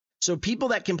So people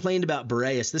that complained about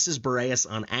Boreas, this is Boreas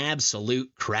on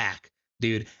absolute crack,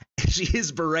 dude. She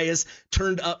is Boreas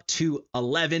turned up to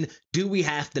 11. Do we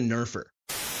have to nerf her?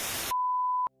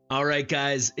 All right,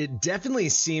 guys, it definitely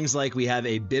seems like we have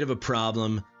a bit of a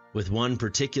problem with one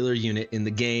particular unit in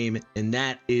the game, and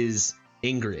that is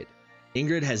Ingrid.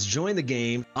 Ingrid has joined the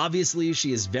game. Obviously,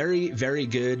 she is very, very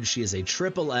good. She is a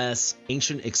triple S,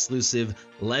 ancient exclusive,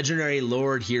 legendary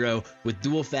lord hero with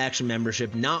dual faction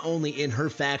membership, not only in her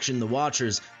faction, the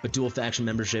Watchers, but dual faction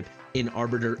membership in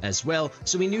Arbiter as well.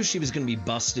 So we knew she was going to be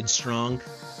busted strong.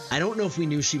 I don't know if we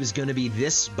knew she was going to be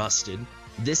this busted,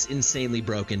 this insanely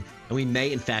broken, and we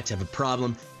may in fact have a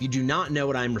problem. If you do not know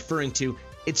what I'm referring to,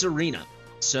 it's Arena.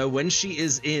 So when she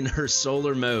is in her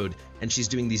solar mode and she's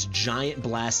doing these giant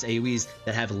blast AoEs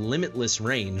that have limitless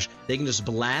range, they can just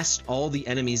blast all the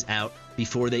enemies out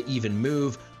before they even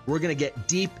move. We're going to get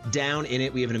deep down in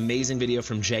it. We have an amazing video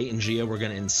from J&Gio. We're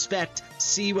going to inspect,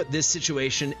 see what this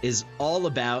situation is all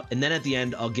about, and then at the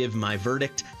end, I'll give my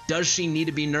verdict. Does she need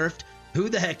to be nerfed? Who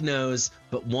the heck knows?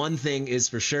 But one thing is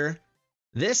for sure,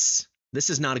 this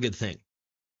is not a good thing.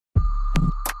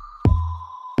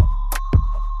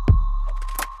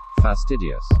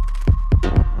 Fastidious.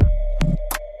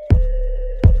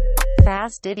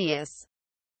 Fastidious.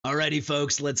 Alrighty,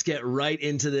 folks, let's get right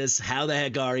into this. How the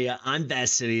heck are ya? I'm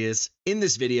Fastidious. In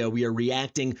this video, we are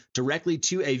reacting directly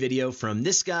to a video from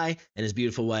this guy and his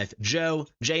beautiful wife,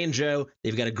 J&Gio.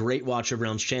 They've got a great Watch of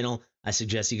Realms channel. I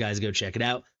suggest you guys go check it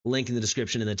out. Link in the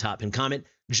description in the top pinned comment.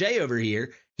 Jay over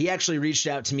here, he actually reached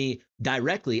out to me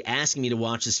directly asking me to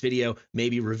watch this video,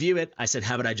 maybe review it. I said,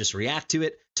 how about I just react to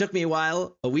it? Took me a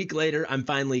while. A week later, I'm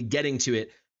finally getting to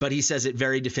it. But he says it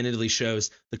very definitively shows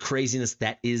the craziness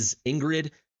that is Ingrid.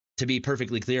 To be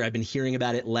perfectly clear, I've been hearing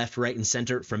about it left, right, and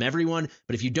center from everyone.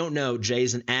 But if you don't know, Jay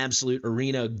is an absolute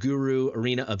Arena guru,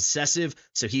 Arena obsessive.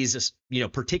 So he's just,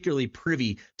 particularly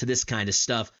privy to this kind of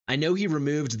stuff. I know he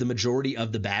removed the majority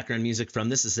of the background music from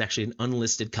this. This is actually an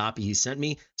unlisted copy he sent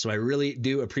me. So I really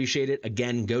do appreciate it.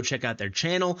 Again, go check out their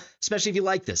channel, especially if you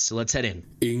like this. So let's head in.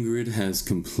 Ingrid has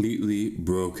completely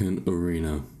broken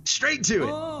Arena. Straight to it.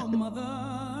 Oh,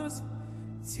 mothers,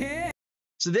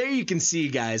 So there you can see,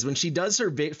 guys, when she does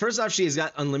her big, first off, she has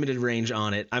got unlimited range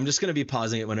on it. I'm just going to be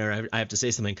pausing it whenever I have to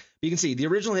say something. But you can see the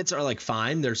original hits are like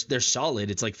fine. They're solid.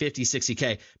 It's like 50,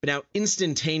 60K. But now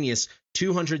instantaneous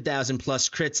 200,000 plus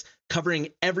crits covering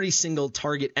every single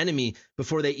target enemy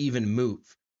before they even move.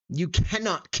 You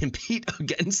cannot compete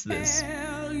against this.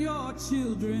 your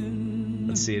children.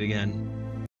 Let's see it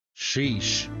again.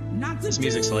 Sheesh. This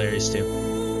music's hilarious too.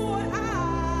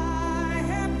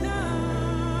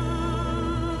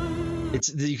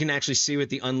 You can actually see with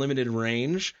the unlimited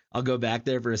range. I'll go back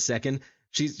there for a second.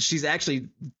 She's actually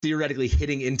theoretically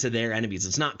hitting into their enemies.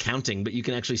 It's not counting, but you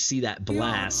can actually see that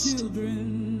blast.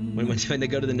 When they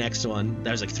go to the next one,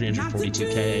 that was like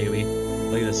 342k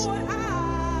AoE. Look at this.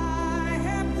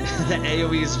 The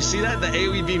AoE is, you see that? The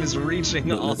AoE beam is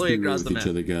reaching all the way across the map. Each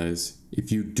other, guys.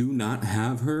 If you do not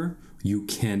have her, you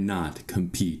cannot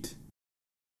compete.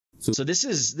 So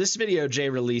this video Jay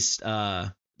released,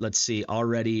 let's see,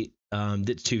 already. 2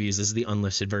 views. This is the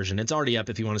unlisted version. It's already up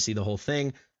if you want to see the whole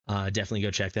thing. Definitely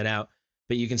go check that out.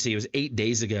 But you can see it was 8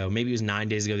 days ago, maybe it was 9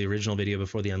 days ago, the original video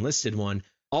before the unlisted one.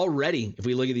 Already, if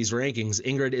we look at these rankings,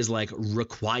 Ingrid is like a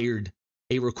required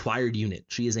unit.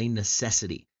 She is a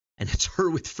necessity. And it's her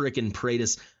with frickin'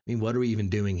 Praetus. I mean, what are we even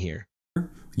doing here?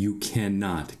 You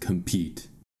cannot compete.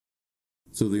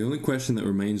 So the only question that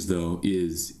remains, though,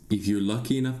 is if you're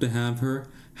lucky enough to have her,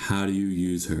 how do you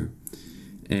use her?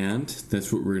 And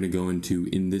that's what we're going to go into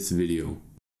in this video.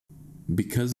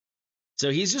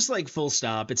 So he's just like full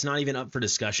stop. It's not even up for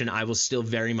discussion. I will still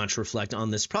very much reflect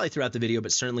on this probably throughout the video,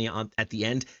 but certainly at the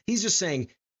end. He's just saying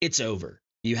it's over.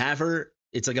 You have her.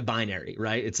 It's like a binary,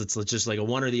 right? It's just like a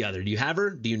one or the other. Do you have her?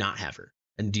 Do you not have her?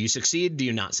 And do you succeed? Do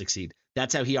you not succeed?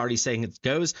 That's how he already saying it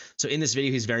goes. So in this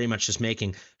video, he's very much just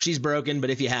making, she's broken, but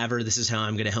if you have her, this is how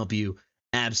I'm going to help you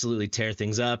absolutely tear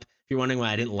things up. If you're wondering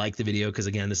why I didn't like the video, because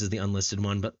again, this is the unlisted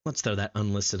one, but let's throw that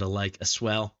unlisted a like as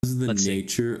well. This is the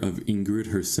nature of Ingrid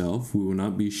herself. We will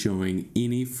not be showing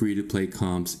any free-to-play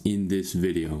comps in this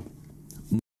video.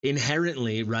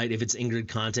 Inherently, right, if it's Ingrid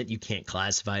content, you can't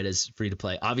classify it as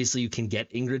free-to-play. Obviously, you can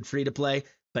get Ingrid free-to-play,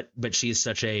 but she is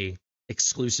such a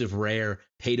exclusive, rare,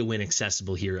 pay-to-win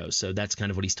accessible hero. So that's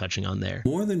kind of what he's touching on there.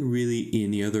 More than really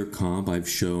any other comp I've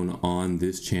shown on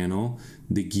this channel,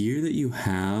 the gear that you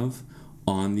have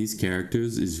on these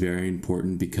characters is very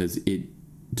important because it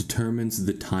determines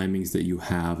the timings that you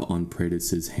have on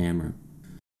Praetus's hammer.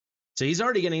 So he's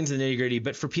already getting into the nitty-gritty,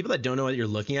 but for people that don't know what you're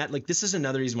looking at, like this is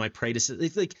another reason why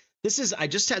Praetus, like I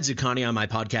just had Zucani on my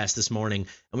podcast this morning,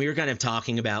 and we were kind of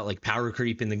talking about like power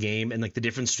creep in the game and like the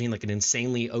difference between like an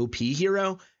insanely OP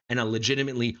hero and a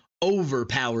legitimately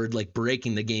overpowered, like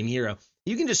breaking the game hero.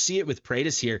 You can just see it with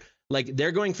Praetus here. Like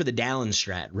they're going for the Dallin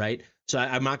strat, right? So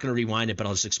I'm not going to rewind it, but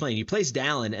I'll just explain. You place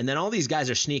Dallin, and then all these guys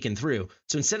are sneaking through.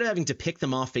 So instead of having to pick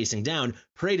them off facing down,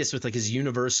 Praetus with like his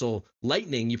universal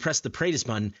lightning, you press the Praetus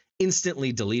button,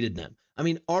 instantly deleted them. I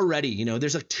mean, already, you know,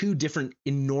 there's like 2 different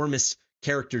enormous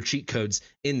character cheat codes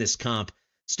in this comp.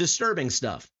 It's disturbing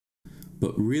stuff.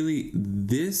 But really,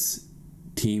 this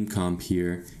team comp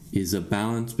here is a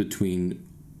balance between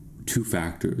 2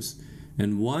 factors.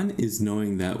 And one is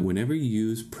knowing that whenever you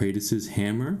use Praetus's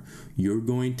hammer, you're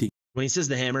going to... When he says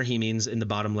the hammer, he means in the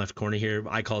bottom left corner here.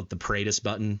 I call it the Praetus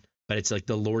button, but it's like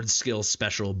the Lord Skill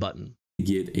special button.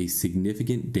 Get a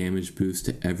significant damage boost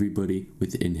to everybody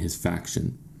within his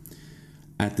faction.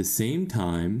 At the same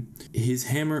time, his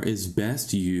hammer is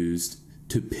best used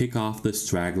to pick off the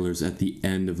stragglers at the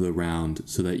end of the round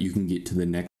so that you can get to the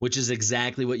next. Which is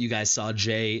exactly what you guys saw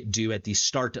Jay do at the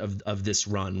start of this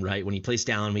run, right? When he placed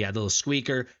down, we had the little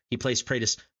squeaker. He placed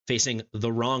Praetus facing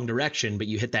the wrong direction, but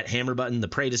you hit that hammer button, the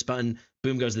Praetus button,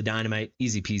 boom goes the dynamite,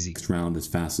 easy peasy. Next round as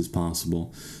fast as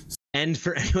possible. And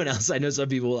for anyone else, I know some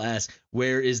people will ask,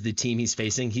 where is the team he's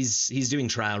facing? He's doing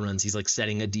trial runs. He's like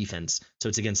setting a defense. So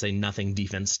it's against a nothing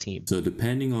defense team. So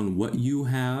depending on what you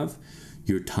have,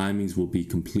 your timings will be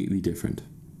completely different.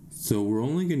 So we're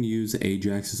only going to use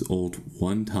Ajax's ult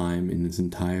one time in this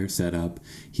entire setup.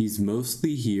 He's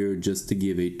mostly here just to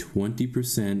give a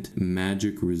 20%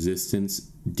 magic resistance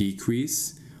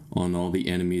decrease on all the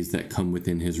enemies that come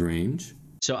within his range.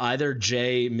 So either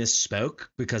Jay misspoke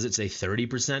because it's a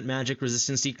 30% magic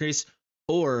resistance decrease,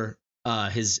 or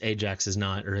his Ajax is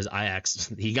not, or his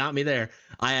Ajax, he got me there.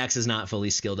 Ajax is not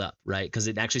fully skilled up, right? Because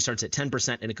it actually starts at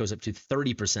 10% and it goes up to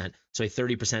 30%. So a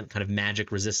 30% kind of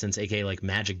magic resistance, aka like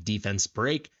magic defense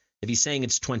break. If he's saying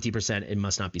it's 20%, it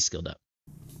must not be skilled up.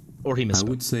 Or he misspoke. I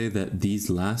would say that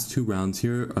these last 2 rounds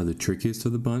here are the trickiest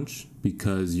of the bunch,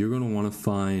 because you're going to want to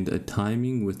find a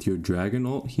timing with your Dragon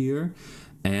ult here,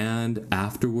 and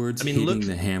afterwards hitting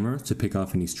the hammer to pick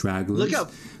off any stragglers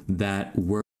that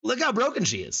work. Look how broken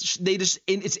she is.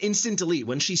 It's instant delete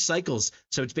when she cycles.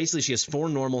 So it's basically she has 4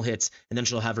 normal hits, and then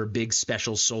she'll have her big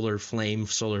special solar flame,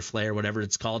 solar flare, whatever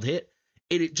it's called, hit.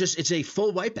 It's a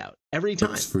full wipeout every time.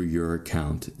 Works for your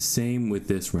account. Same with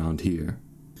this round here.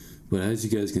 But as you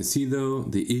guys can see though,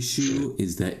 the issue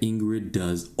is that Ingrid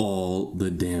does all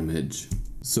the damage.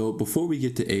 So before we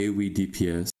get to AoE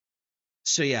DPS,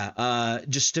 so yeah,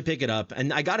 just to pick it up,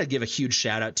 and I gotta give a huge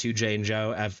shout out to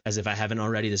J&Gio, as if I haven't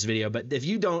already this video. But if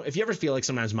you ever feel like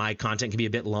sometimes my content can be a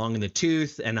bit long in the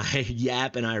tooth and I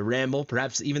yap and I ramble,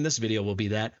 perhaps even this video will be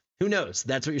that. Who knows?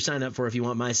 That's what you're signing up for if you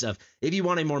want my stuff. If you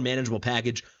want a more manageable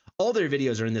package, all their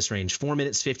videos are in this range, 4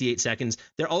 minutes, 58 seconds.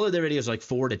 All of their videos are like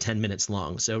 4 to 10 minutes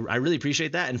long. So I really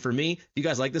appreciate that. And for me, if you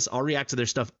guys like this, I'll react to their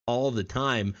stuff all the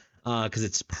time because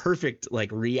it's perfect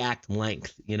like react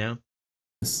length, you know?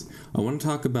 I want to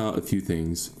talk about a few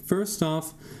things. First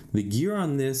off, the gear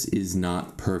on this is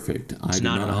not perfect. I do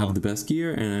not have the best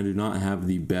gear, and I do not have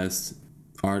the best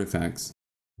artifacts.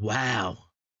 Wow.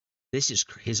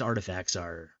 His artifacts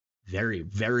are very,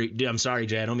 very... Dude, I'm sorry,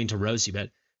 Jay, I don't mean to roast you,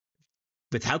 but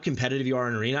with how competitive you are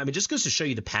in Arena, I mean, it just goes to show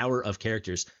you the power of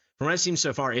characters. From what I've seen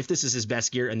so far, if this is his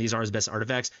best gear and these are his best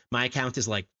artifacts, my account is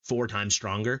like 4 times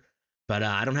stronger. But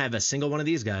I don't have a single one of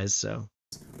these guys, so...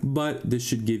 But this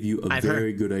should give you a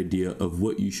very good idea of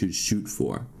what you should shoot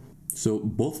for. So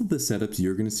both of the setups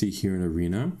you're going to see here in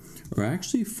Arena are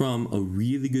actually from a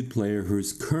really good player who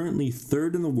is currently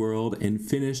 3rd in the world and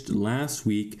finished last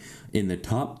week in the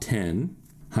top 10.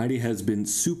 Heidi has been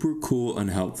super cool and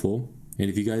helpful. And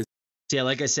if you guys... Yeah,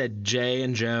 like I said, Jay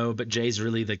and Joe, but Jay's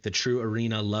really like the true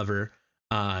Arena lover.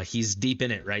 He's deep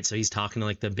in it, right? So he's talking to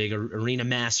like the big Arena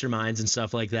masterminds and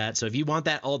stuff like that. So if you want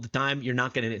that all the time, you're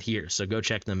not getting it here. So go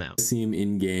check them out. See him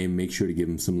in game, make sure to give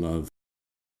him some love.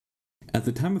 At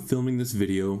the time of filming this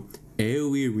video,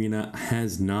 AoE Arena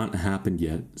has not happened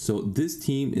yet. So this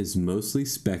team is mostly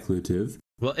speculative.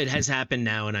 Well, it has happened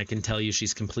now, and I can tell you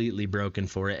she's completely broken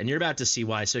for it. And you're about to see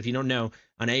why. So if you don't know,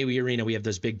 on AoE Arena, we have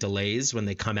those big delays when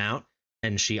they come out.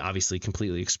 And she obviously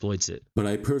completely exploits it. But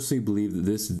I personally believe that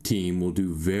this team will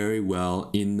do very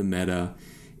well in the meta,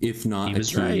 if not a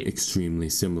team extremely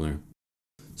similar.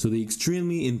 So the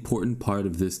extremely important part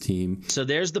of this team... So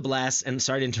there's the blast, and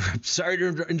sorry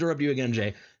to interrupt you again,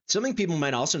 Jay. Something people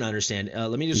might also not understand.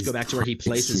 Let me just go back to where he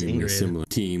places Ingrid. Similar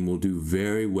team will do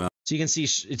very well. So you can see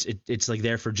it's like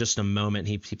there for just a moment.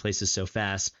 He places so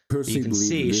fast. Personally, you can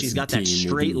see she's got that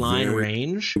straight line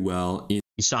range. Well, you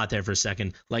You saw it there for a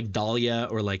second, like Dahlia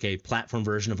or like a platform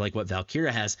version of like what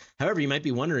Valkyria has. However, you might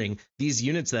be wondering, these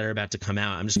units that are about to come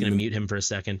out, I'm just going to mute him for a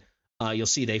second. You'll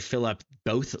see they fill up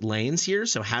both lanes here.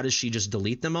 So how does she just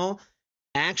delete them all?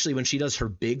 Actually, when she does her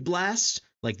big blast,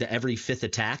 like the every 5th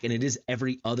attack, and it is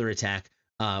every other attack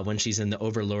when she's in the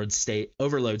overload state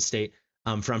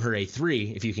from her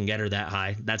A3, if you can get her that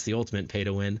high, that's the ultimate pay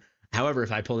to win. However,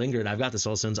 if I pull Ingrid, I've got the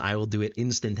Soul Stones, I will do it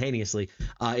instantaneously.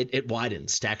 It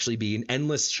widens to actually be an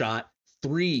endless shot,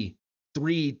 three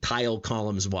tile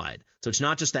columns wide. So it's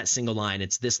not just that single line,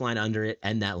 it's this line under it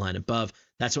and that line above.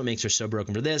 That's what makes her so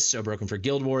broken for this, so broken for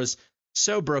Guild Wars,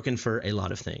 so broken for a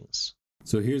lot of things.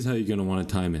 So here's how you're going to want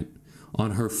to time it.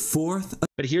 On her 4th...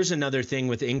 But here's another thing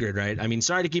with Ingrid, right? I mean,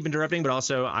 sorry to keep interrupting, but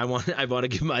also I want to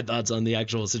give my thoughts on the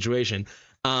actual situation.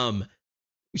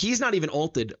 He's not even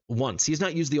ulted once. He's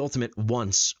not used the ultimate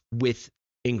once with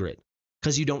Ingrid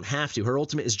because you don't have to. Her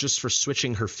ultimate is just for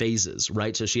switching her phases,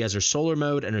 right? So she has her solar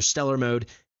mode and her stellar mode,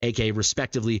 aka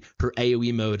respectively her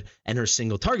AoE mode and her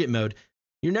single target mode.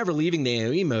 You're never leaving the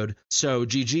AoE mode, so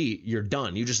GG, you're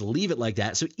done. You just leave it like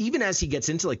that. So even as he gets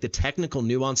into like the technical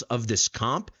nuance of this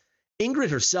comp,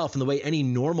 Ingrid herself, and the way any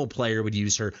normal player would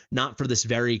use her, not for this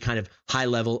very kind of high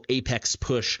level apex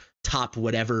push, top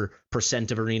whatever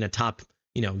percent of arena, top,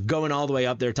 going all the way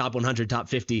up there, top 100, top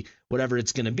 50, whatever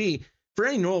it's going to be. For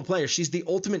any normal player, she's the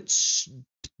ultimate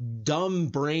dumb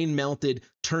brain melted,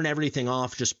 turn everything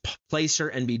off, just place her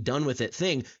and be done with it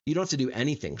thing. You don't have to do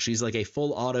anything. She's like a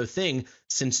full auto thing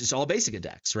since it's all basic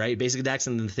attacks, right? Basic attacks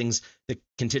and then the things that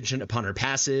contingent upon her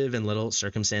passive and little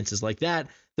circumstances like that.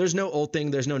 There's no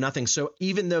ulting, there's no nothing. So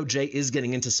even though Jay is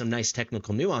getting into some nice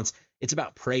technical nuance, it's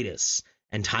about Praetus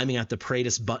and timing out the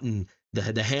Praetus button,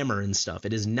 the hammer and stuff.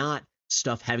 It is not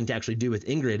stuff having to actually do with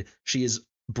Ingrid. She is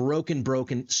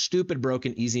stupid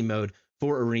broken easy mode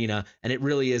for arena, and it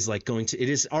really is like it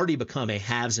has already become a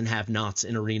haves and have nots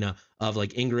in arena of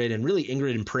like Ingrid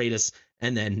and Praetus,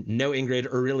 and then no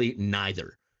Ingrid or really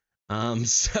neither.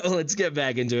 So let's get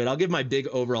back into it. I'll give my big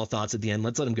overall thoughts at the end.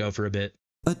 Let's let him go for a bit.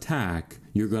 Attack,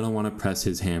 you're going to want to press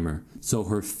his hammer. So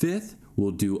her 5th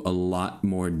will do a lot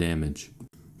more damage.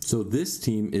 So this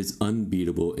team is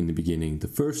unbeatable in the beginning. The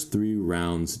first 3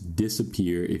 rounds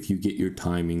disappear if you get your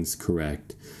timings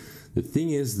correct. The thing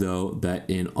is, though, that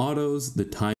in autos, the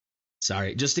time...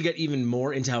 Sorry, just to get even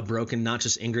more into how broken not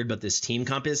just Ingrid, but this team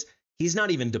comp is, he's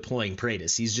not even deploying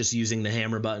Praetus. He's just using the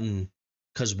hammer button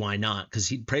because why not? Because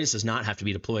Praetus does not have to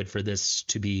be deployed for this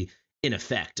to be in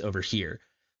effect over here.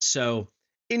 So,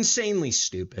 insanely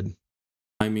stupid.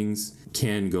 Timings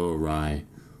can go awry,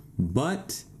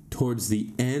 but... Towards the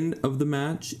end of the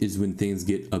match is when things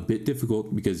get a bit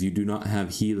difficult because you do not have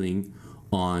healing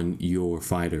on your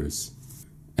fighters.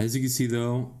 As you can see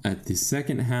though, at the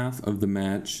second half of the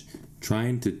match,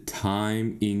 trying to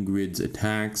time Ingrid's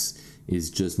attacks is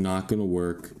just not going to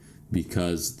work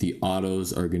because the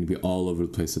autos are going to be all over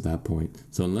the place at that point.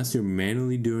 So unless you're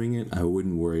manually doing it, I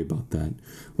wouldn't worry about that.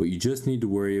 What you just need to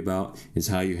worry about is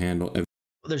how you handle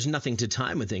there's nothing to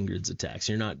time with Ingrid's attacks.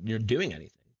 You're doing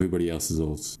anything. Everybody else's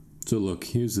ults. So look,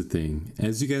 here's the thing.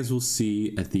 As you guys will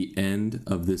see at the end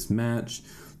of this match,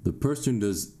 the person who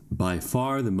does by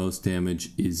far the most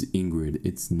damage is Ingrid.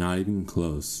 It's not even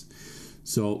close.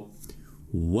 So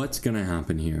what's going to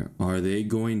happen here? Are they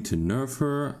going to nerf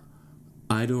her?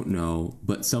 I don't know,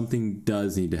 but something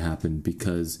does need to happen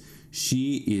because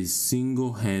she is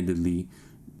single-handedly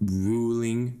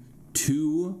ruling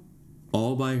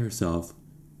all by herself,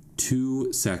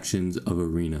 2 sections of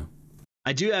arena.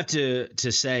 I do have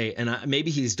to say, and maybe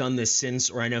he's done this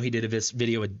since, or I know he did a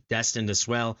video with Destined as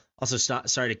well. Also,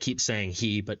 sorry to keep saying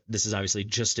he, but this is obviously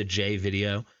just a Jay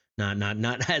video,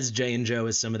 not as J&Gio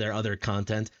as some of their other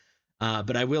content.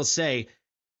 But I will say,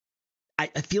 I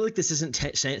feel like this isn't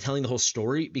telling the whole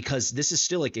story because this is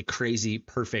still like a crazy,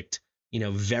 perfect,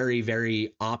 very,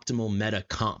 very optimal meta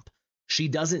comp. She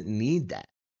doesn't need that.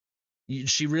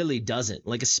 She really doesn't,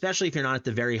 like, especially if you're not at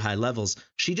the very high levels.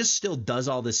 She just still does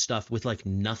all this stuff with like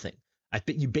nothing. I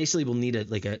think you basically will need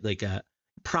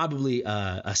probably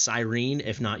a Cyrene.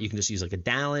 If not, you can just use like a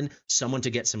Dallin, someone to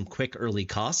get some quick early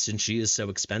costs, and she is so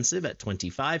expensive at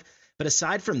 25. But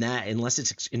aside from that, unless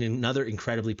it's in another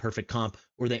incredibly perfect comp,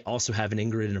 or they also have an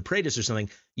Ingrid and a Praetus or something,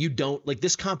 you don't like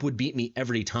this comp would beat me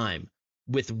every time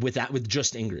with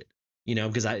just Ingrid.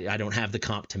 Because I don't have the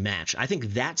comp to match. I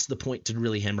think that's the point to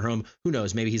really hammer home. Who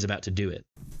knows? Maybe he's about to do it.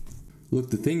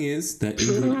 Look, the thing is that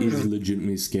Ingrid is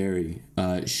legitimately scary.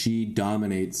 She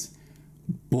dominates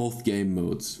both game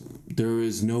modes. There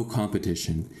is no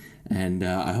competition. And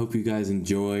I hope you guys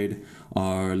enjoyed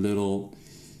our little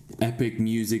epic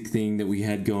music thing that we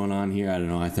had going on here. I don't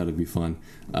know. I thought it'd be fun.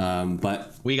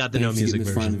 But we got the no music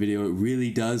version. Fun video. It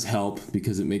really does help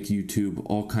because it makes YouTube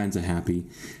all kinds of happy.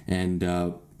 And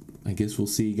I guess we'll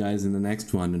see you guys in the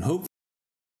next one. And hope.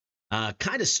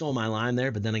 Kind of stole my line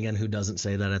there, but then again, who doesn't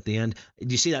say that at the end? Do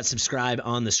you see that subscribe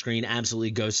on the screen?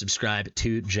 Absolutely go subscribe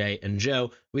to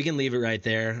J&Gio. We can leave it right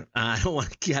there. I don't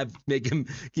want to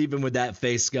keep him with that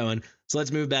face going. So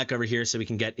let's move back over here so we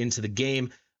can get into the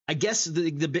game. I guess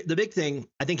the big thing,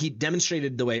 I think he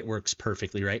demonstrated the way it works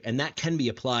perfectly, right? And that can be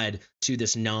applied to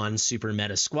this non-super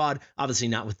meta squad. Obviously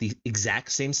not with the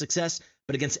exact same success,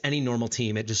 but against any normal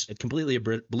team, it completely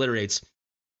obliterates.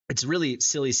 It's really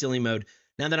silly mode.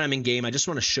 Now that I'm in game, I just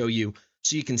want to show you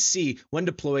so you can see when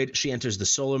deployed, she enters the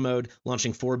solar mode,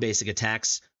 launching 4 basic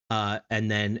attacks. And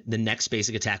then the next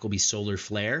basic attack will be solar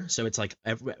flare. So it's like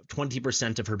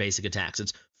 20% of her basic attacks.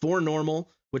 It's 4 normal,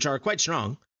 which are quite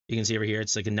strong. You can see over here,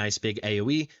 it's like a nice big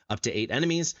AoE up to 8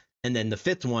 enemies. And then the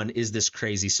 5th one is this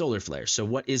crazy solar flare. So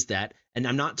what is that? And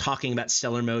I'm not talking about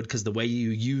stellar mode because the way you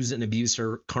use and abuse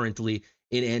her currently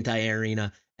in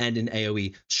anti-arena and in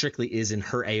AoE strictly is in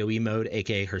her AoE mode,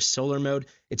 aka her solar mode.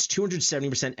 It's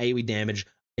 270% AoE damage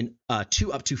in up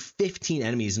to 15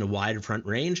 enemies in a wide front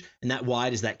range. And that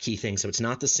wide is that key thing. So it's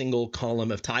not the single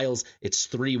column of tiles, it's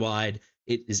 3 wide.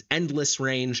 It is endless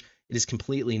range. It is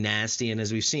completely nasty. And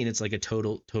as we've seen, it's like a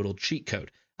total cheat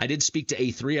code. I did speak to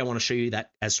A3. I want to show you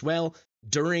that as well.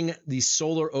 During the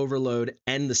solar overload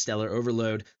and the stellar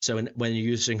overload. So when you're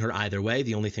using her either way,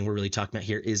 the only thing we're really talking about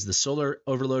here is the solar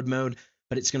overload mode,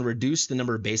 but it's going to reduce the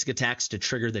number of basic attacks to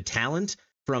trigger the talent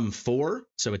from 4.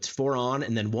 So it's 4 on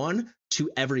and then 1 to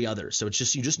every other. So it's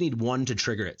just, you just need 1 to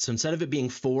trigger it. So instead of it being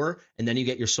 4 and then you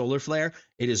get your solar flare,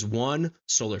 it is 1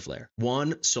 solar flare,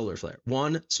 1 solar flare,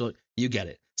 1 solar, you get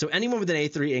it. So anyone with an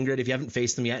A3 Ingrid, if you haven't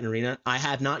faced them yet in arena, I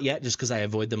have not yet just because I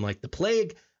avoid them like the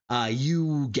plague,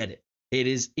 you get it. It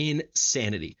is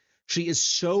insanity. She is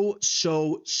so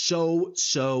good.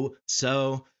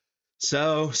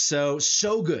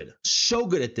 So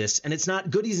good at this. And it's not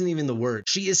good isn't even the word.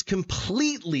 She is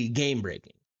completely game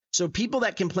breaking. So people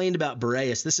that complained about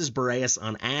Boreas, this is Boreas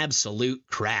on absolute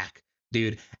crack,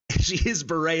 dude. She is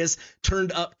Boreas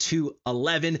turned up to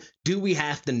 11. Do we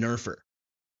have to nerf her?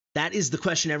 That is the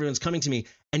question everyone's coming to me.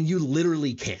 And you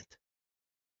literally can't.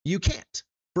 You can't.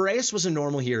 Boreas was a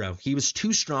normal hero. He was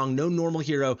too strong. No normal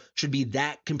hero should be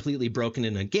that completely broken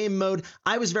in a game mode.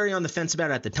 I was very on the fence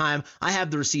about it at the time. I have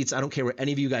the receipts. I don't care what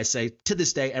any of you guys say. To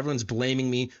this day, everyone's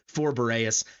blaming me for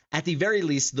Boreas. At the very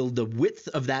least, the width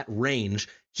of that range,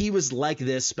 he was like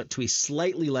this, but to a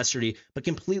slightly lesser degree, but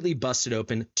completely busted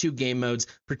open 2 game modes,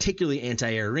 particularly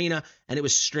anti-air arena, and it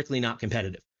was strictly not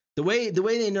competitive. The way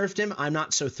they nerfed him, I'm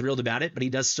not so thrilled about it, but he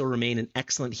does still remain an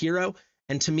excellent hero.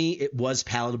 And to me, it was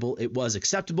palatable. It was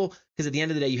acceptable because at the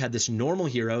end of the day, you had this normal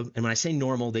hero. And when I say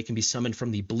normal, they can be summoned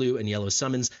from the blue and yellow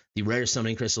summons, the rare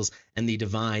summoning crystals, and the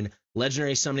divine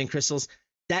legendary summoning crystals.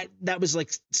 That was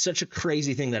like such a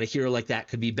crazy thing that a hero like that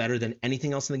could be better than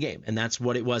anything else in the game. And that's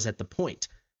what it was at the point.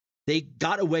 They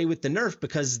got away with the nerf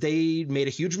because they made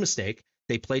a huge mistake.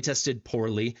 They playtested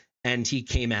poorly, and he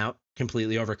came out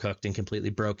completely overcooked and completely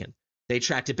broken. They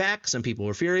tracked it back. Some people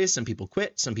were furious. Some people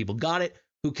quit. Some people got it.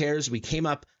 Who cares? We came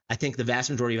up. I think the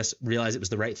vast majority of us realized it was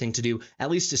the right thing to do,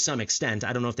 at least to some extent.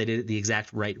 I don't know if they did it the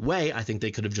exact right way. I think they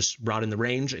could have just brought in the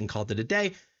range and called it a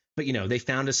day. But, you know, they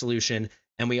found a solution,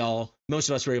 and most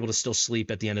of us were able to still sleep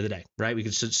at the end of the day, right? We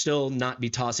could still not be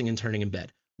tossing and turning in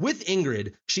bed. With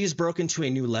Ingrid, she has broken to a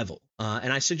new level.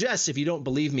 And I suggest, if you don't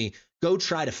believe me, go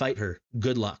try to fight her.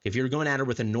 Good luck. If you're going at her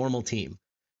with a normal team,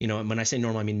 you know, and when I say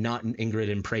normal, I mean not an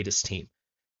Ingrid and Praetus team.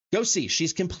 Go see.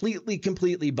 She's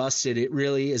completely busted. It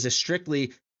really is a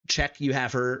strictly check you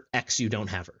have her, X you don't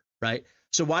have her, right?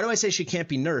 So why do I say she can't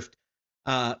be nerfed?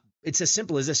 It's as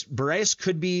simple as this. Boreas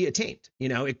could be attained. You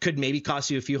know, it could maybe cost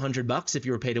you a few $100 if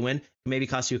you were pay to win. It maybe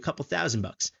cost you a couple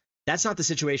 $1,000. That's not the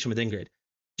situation with Ingrid.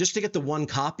 Just to get the 1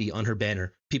 copy on her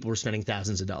banner, people were spending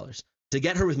thousands of dollars. To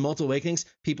get her with multiple awakenings,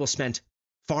 people spent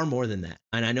far more than that.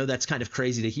 And I know that's kind of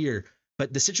crazy to hear,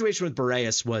 but the situation with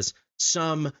Boreas was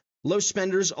some low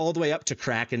spenders all the way up to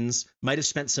Krakens might have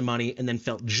spent some money and then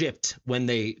felt gypped when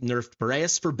they nerfed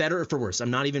Boreas, for better or for worse. I'm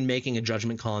not even making a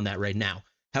judgment call on that right now.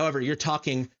 However, you're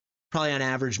talking probably on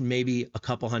average maybe a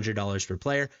couple $100 per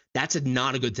player. That's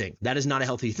not a good thing. That is not a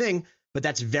healthy thing, but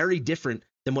that's very different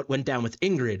than what went down with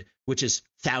Ingrid, which is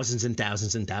thousands and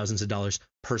thousands and thousands of dollars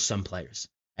per some players.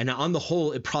 And on the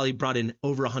whole, it probably brought in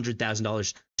over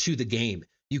 $100,000 to the game.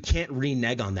 You can't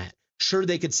renege on that. Sure,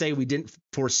 they could say we didn't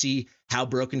foresee how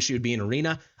broken she would be in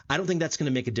arena. I don't think that's going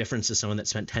to make a difference to someone that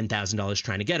spent $10,000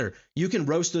 trying to get her. You can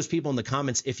roast those people in the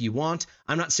comments if you want.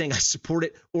 I'm not saying I support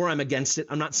it or I'm against it.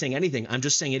 I'm not saying anything. I'm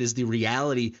just saying it is the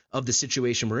reality of the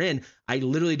situation we're in. I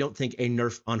literally don't think a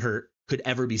nerf on her could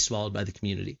ever be swallowed by the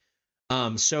community.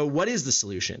 So what is the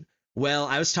solution? Well,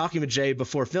 I was talking with Jay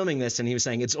before filming this, and he was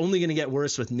saying it's only going to get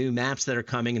worse with new maps that are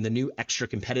coming and the new extra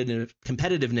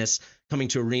competitiveness coming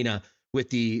to Arena with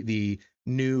the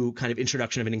new kind of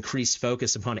introduction of an increased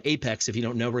focus upon Apex. If you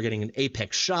don't know, we're getting an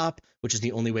Apex shop, which is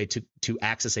the only way to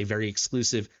access a very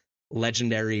exclusive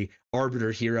legendary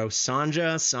Arbiter hero,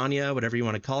 Sonya, whatever you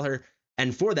want to call her.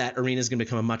 And for that, Arena is going to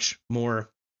become a much more,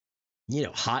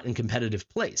 hot and competitive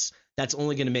place. That's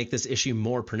only going to make this issue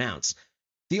more pronounced.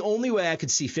 The only way I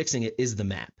could see fixing it is the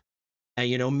map.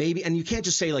 And, maybe, and you can't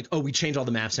just say like, oh, we changed all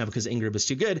the maps now because Ingrid was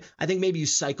too good. I think maybe you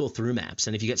cycle through maps.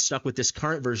 And if you get stuck with this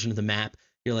current version of the map,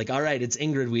 you're like, all right, it's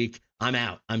Ingrid week. I'm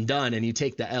out. I'm done. And you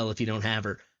take the L if you don't have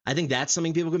her. I think that's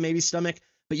something people could maybe stomach,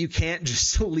 but you can't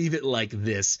just leave it like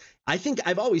this. I think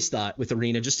I've always thought with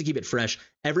Arena, just to keep it fresh,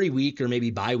 every week or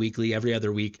maybe bi-weekly, every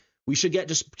other week, we should get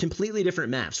just completely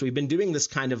different maps. We've been doing this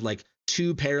kind of like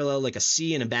two parallel, like a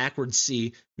C and a backwards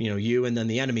C, you and then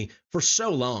the enemy for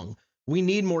so long. We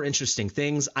need more interesting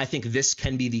things. I think this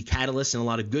can be the catalyst and a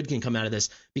lot of good can come out of this,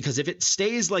 because if it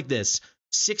stays like this,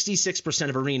 66%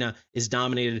 of Arena is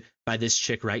dominated by this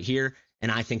chick right here.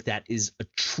 And I think that is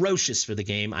atrocious for the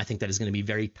game. I think that is going to be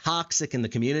very toxic in the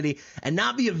community and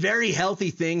not be a very healthy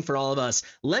thing for all of us.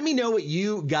 Let me know what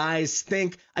you guys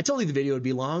think. I told you the video would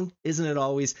be long, isn't it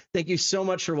always? Thank you so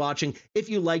much for watching. If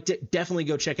you liked it, definitely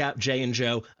go check out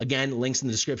J&Gio. Again, links in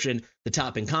the description, the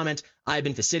top and comment. I've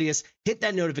been Fastidious. Hit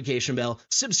that notification bell,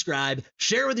 subscribe,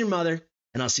 share with your mother,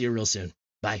 and I'll see you real soon.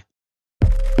 Bye.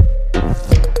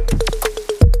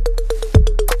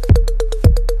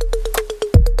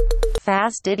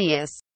 Fastidious.